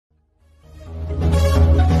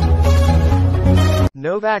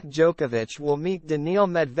Novak Djokovic will meet Daniil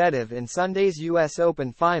Medvedev in Sunday's U.S.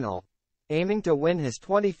 Open final, aiming to win his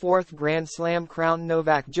 24th Grand Slam crown.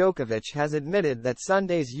 Novak Djokovic has admitted that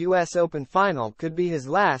Sunday's U.S. Open final could be his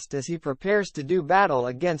last as he prepares to do battle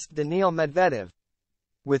against Daniil Medvedev.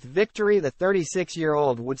 With victory, the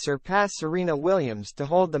 36-year-old would surpass Serena Williams to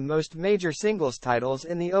hold the most major singles titles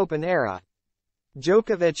in the Open era.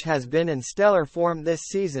 Djokovic has been in stellar form this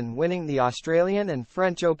season, winning the Australian and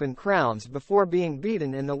French Open crowns before being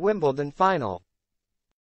beaten in the Wimbledon final.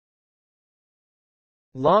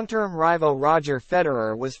 Long-term rival Roger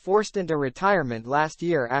Federer was forced into retirement last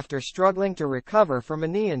year after struggling to recover from a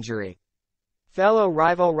knee injury. Fellow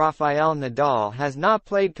rival Rafael Nadal has not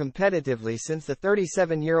played competitively since the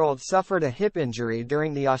 37-year-old suffered a hip injury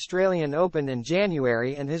during the Australian Open in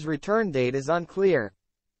January, and his return date is unclear.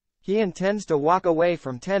 He intends to walk away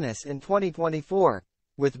from tennis in 2024.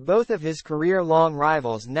 With both of his career-long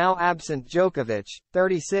rivals now absent, Djokovic,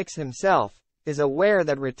 36 himself, is aware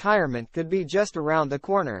that retirement could be just around the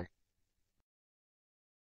corner.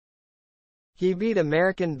 He beat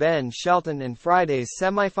American Ben Shelton in Friday's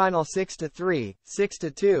semifinal 6-3,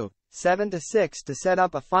 6-2, 7-6 to set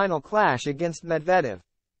up a final clash against Medvedev.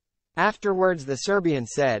 Afterwards, the Serbian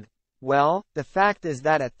said, "Well, the fact is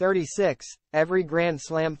that at 36, every Grand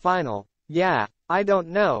Slam final, yeah, I don't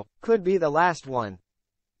know, could be the last one.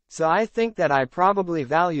 So I think that I probably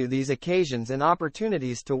value these occasions and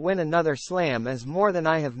opportunities to win another slam as more than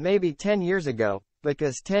I have maybe 10 years ago,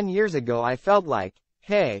 because 10 years ago I felt like,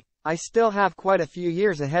 hey, I still have quite a few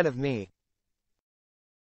years ahead of me.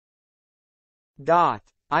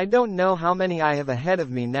 I don't know how many I have ahead of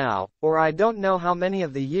me now, or I don't know how many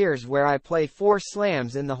of the years where I play 4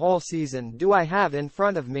 slams in the whole season do I have in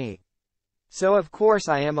front of me. So of course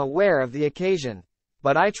I am aware of the occasion.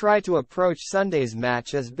 But I try to approach Sunday's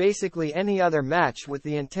match as basically any other match with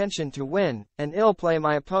the intention to win, and play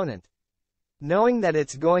my opponent. Knowing that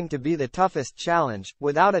it's going to be the toughest challenge,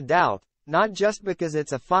 without a doubt, not just because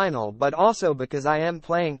it's a final but also because I am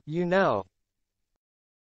playing,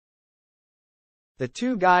 The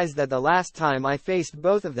two guys that the last time I faced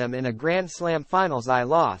both of them in a Grand Slam finals I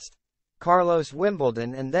lost. Carlos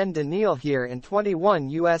Wimbledon and then Daniil here in 21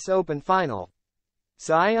 US Open final.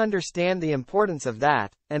 So I understand the importance of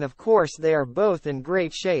that, and of course they are both in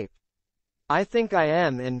great shape. I think I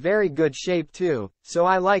am in very good shape too, so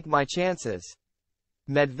I like my chances."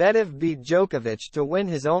 Medvedev beat Djokovic to win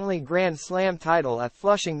his only Grand Slam title at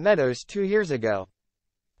Flushing Meadows 2 years ago.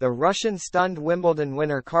 The Russian stunned Wimbledon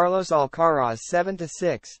winner Carlos Alcaraz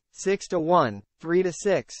 7-6, 6-1,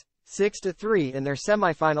 3-6, 6-3 in their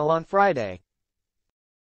semifinal on Friday,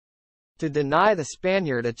 to deny the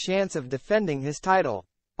Spaniard a chance of defending his title.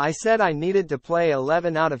 "I said I needed to play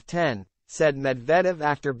 11 out of 10, said Medvedev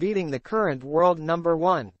after beating the current world number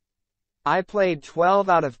 1. "I played 12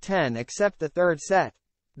 out of 10 except the third set.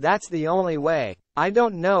 That's the only way. I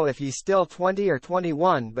don't know if he's still 20 or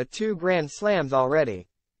 21, but 2 Grand Slams already.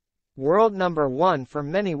 World number 1 for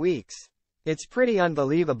many weeks. It's pretty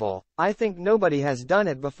unbelievable. I think nobody has done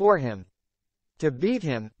it before him. To beat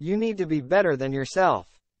him, you need to be better than yourself.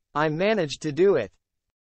 I managed to do it."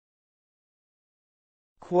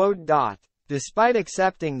 Despite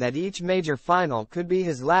accepting that each major final could be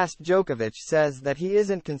his last, Djokovic says that he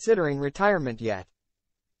isn't considering retirement yet.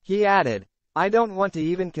 He added, "I don't want to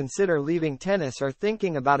even consider leaving tennis or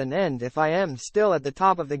thinking about an end if I am still at the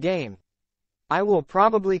top of the game. I will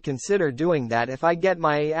probably consider doing that if I get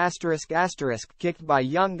my *** kicked by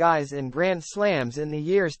young guys in Grand Slams in the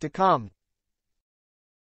years to come."